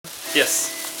Yes.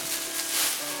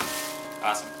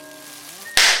 Awesome.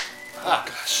 Oh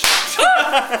gosh.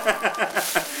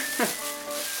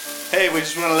 Hey, we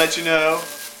just want to let you know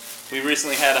we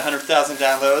recently had 100,000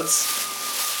 downloads.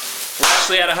 We're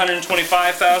actually at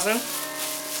 125,000.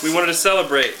 We wanted to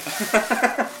celebrate.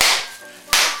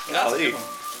 Golly.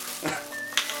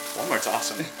 Walmart's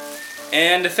awesome.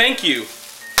 And thank you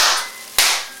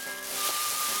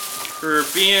for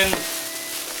being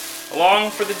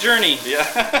along for the journey. Yeah.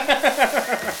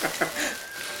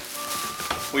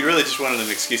 We really just wanted an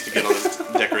excuse to get all those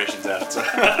decorations out.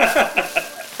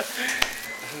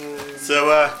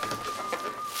 So,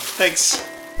 thanks.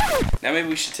 Now maybe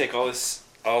we should take all the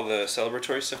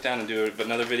celebratory stuff down and do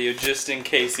another video just in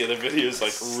case the other video is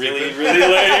like really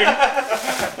lame,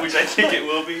 which I think it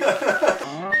will be.